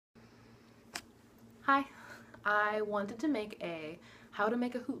Hi, I wanted to make a how to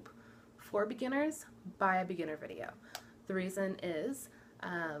make a hoop for beginners by a beginner video. The reason is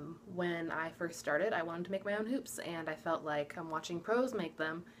when I first started I wanted to make my own hoops and I felt like I'm watching pros make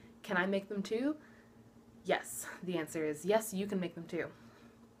them. Can I make them too? Yes, the answer is yes, you can make them too.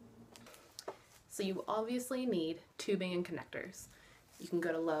 So you obviously need tubing and connectors. You can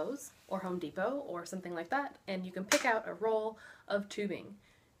go to Lowe's or Home Depot or something like that and you can pick out a roll of tubing.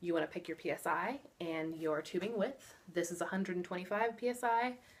 You want to pick your PSI and your tubing width. This is 125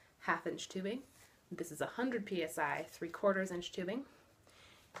 PSI, half-inch tubing. This is 100 PSI, 3/4 inch tubing.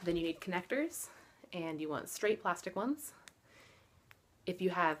 Then you need connectors, and you want straight plastic ones. If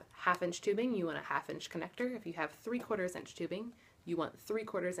you have half-inch tubing, you want a half-inch connector. If you have 3/4 inch tubing, you want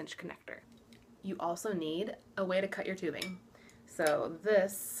 3/4 inch connector. You also need a way to cut your tubing. So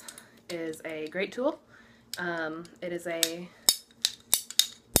this is a great tool. It is a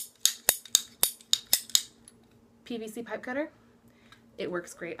PVC pipe cutter. It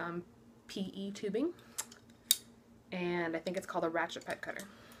works great on PE tubing, and I think it's called a ratchet pipe cutter.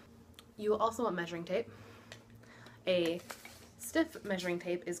 You will also want measuring tape. A stiff measuring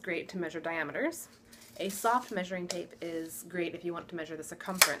tape is great to measure diameters. A soft measuring tape is great if you want to measure the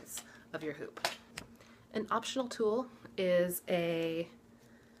circumference of your hoop. An optional tool is a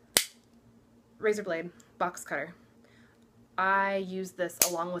razor blade box cutter. I use this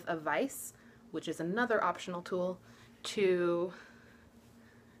along with a vise, which is another optional tool, to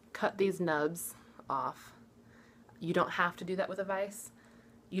cut these nubs off. You don't have to do that with a vise.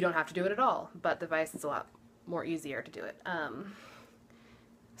 You don't have to do it at all, but the vise is a lot more easier to do it.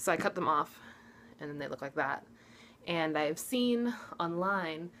 So I cut them off and then they look like that. And I've seen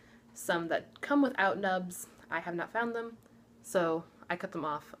online some that come without nubs. I have not found them, so I cut them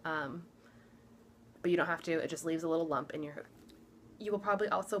off. But you don't have to, it just leaves a little lump in your hoop. You will probably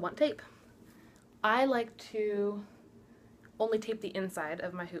also want tape. I like to only tape the inside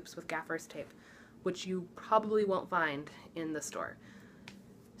of my hoops with gaffer's tape, which you probably won't find in the store.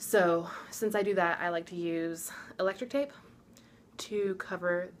 So since I do that, I like to use electric tape to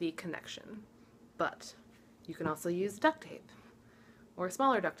cover the connection. But you can also use duct tape or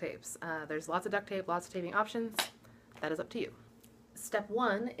smaller duct tapes. There's lots of duct tape, lots of taping options. That is up to you. Step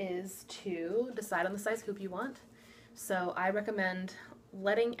one is to decide on the size hoop you want. So I recommend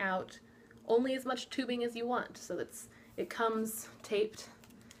letting out only as much tubing as you want, so that it comes taped,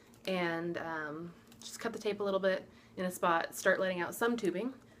 and just cut the tape a little bit in a spot, start letting out some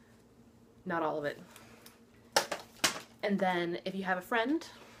tubing, not all of it. And then if you have a friend,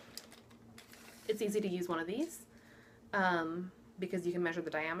 it's easy to use one of these because you can measure the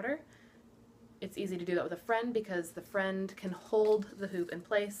diameter. It's easy to do that with a friend because the friend can hold the hoop in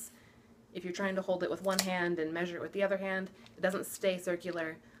place. If you're trying to hold it with one hand and measure it with the other hand, it doesn't stay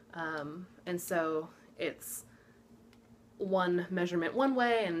circular. And so it's one measurement one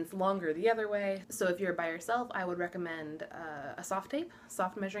way and it's longer the other way. So if you're by yourself, I would recommend a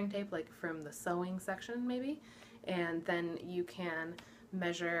soft measuring tape, like from the sewing section maybe, and then you can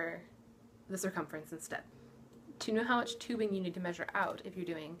measure the circumference instead. To know how much tubing you need to measure out, if you're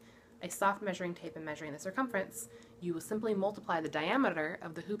doing a soft measuring tape and measuring the circumference, you will simply multiply the diameter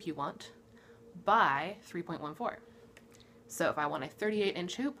of the hoop you want by 3.14. So if I want a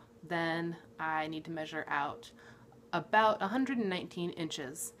 38-inch hoop, then I need to measure out about 119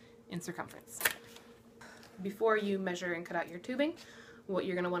 inches in circumference. Before you measure and cut out your tubing, what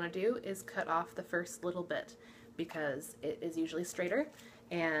you're going to want to do is cut off the first little bit because it is usually straighter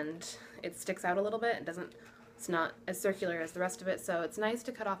and it sticks out a little bit. It's not as circular as the rest of it, so it's nice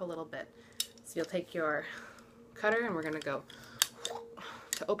to cut off a little bit. So you'll take your cutter and we're going to go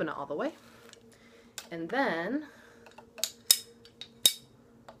to open it all the way, and then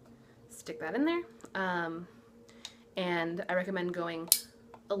stick that in there. And I recommend going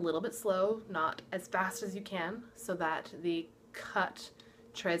a little bit slow, not as fast as you can, so that the cut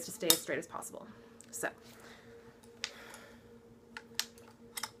tries to stay as straight as possible. So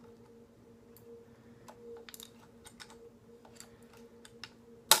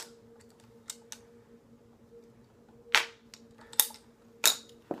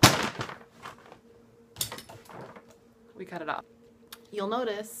we cut it off. You'll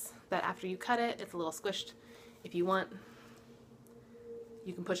notice that after you cut it, it's a little squished. If you want,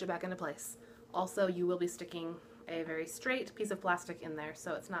 you can push it back into place. Also, you will be sticking a very straight piece of plastic in there,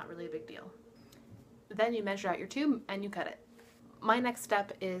 so it's not really a big deal. Then you measure out your tube and you cut it. My next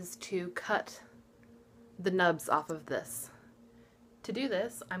step is to cut the nubs off of this. To do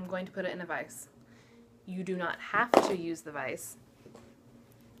this, I'm going to put it in a vise. You do not have to use the vise,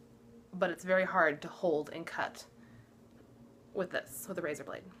 but it's very hard to hold and cut with a razor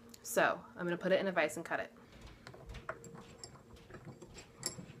blade. So I'm going to put it in a vise and cut it.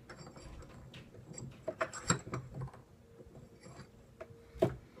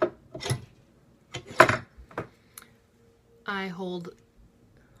 I hold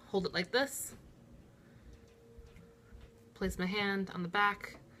it like this, place my hand on the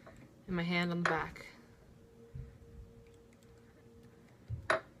back and my hand on the back.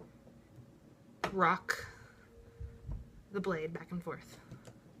 Rock the blade back and forth.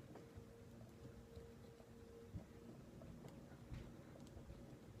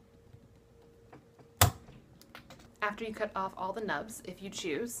 After you cut off all the nubs, if you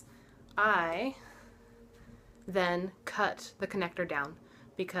choose, I then cut the connector down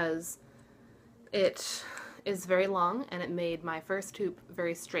because it is very long and it made my first hoop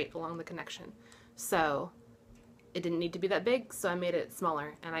very straight along the connection. So it didn't need to be that big, so I made it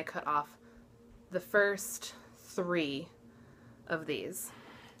smaller and I cut off the first 3 of these.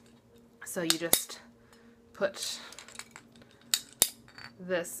 So you just put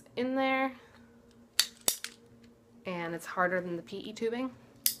this in there, and it's harder than the PE tubing.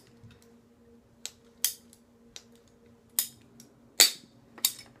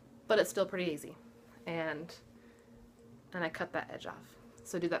 But it's still pretty easy. And I cut that edge off.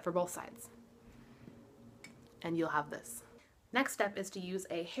 So do that for both sides. And you'll have this. Next step is to use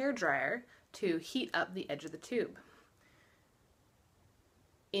a hairdryer to heat up the edge of the tube.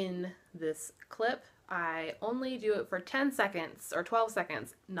 In this clip, I only do it for 10 seconds or 12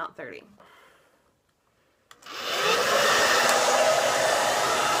 seconds, not 30.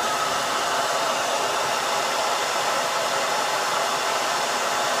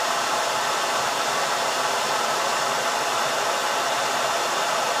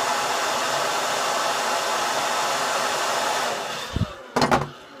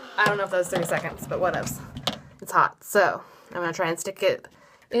 I don't know if that was 30 seconds, but whatevs. It's hot. So I'm going to try and stick it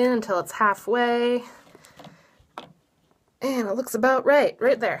in until it's halfway. And it looks about right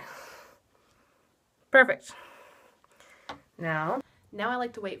there. Perfect. Now I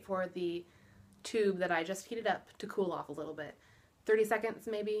like to wait for the tube that I just heated up to cool off a little bit. 30 seconds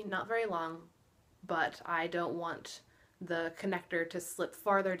maybe, not very long, but I don't want the connector to slip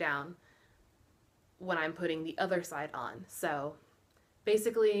farther down when I'm putting the other side on. So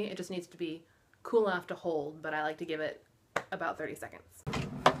basically, it just needs to be cool enough to hold, but I like to give it about 30 seconds.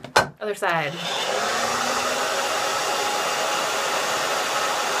 Other side.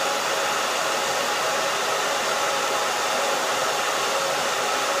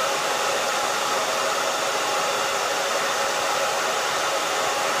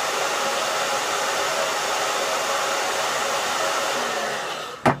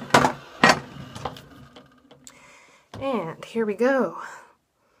 And here we go.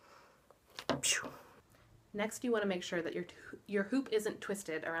 Next, you want to make sure that your hoop isn't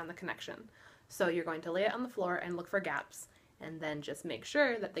twisted around the connection. So you're going to lay it on the floor and look for gaps, and then just make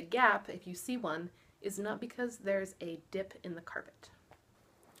sure that the gap, if you see one, is not because there's a dip in the carpet.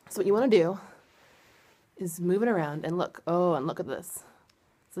 So what you want to do is move it around and look. Oh, and look at this.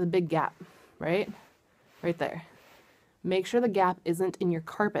 It's a big gap, right? Right there. Make sure the gap isn't in your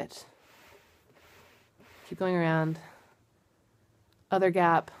carpet. Keep going around. Other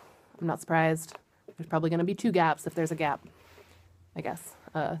gap. I'm not surprised. There's probably going to be 2 gaps if there's a gap, I guess.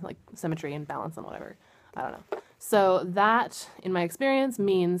 Like symmetry and balance and whatever. I don't know. So that, in my experience,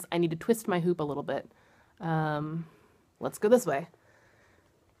 means I need to twist my hoop a little bit. Let's go this way.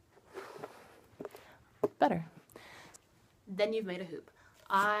 Better. Then you've made a hoop.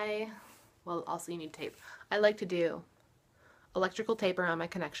 Well, also you need tape. I like to do electrical tape around my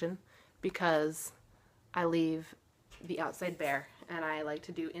connection because I leave the outside bare, and I like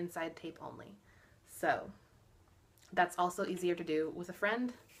to do inside tape only. So that's also easier to do with a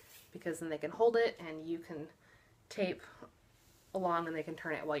friend because then they can hold it and you can tape along and they can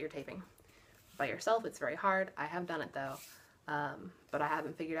turn it while you're taping. By yourself, it's very hard. I have done it though, but I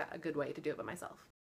haven't figured out a good way to do it by myself.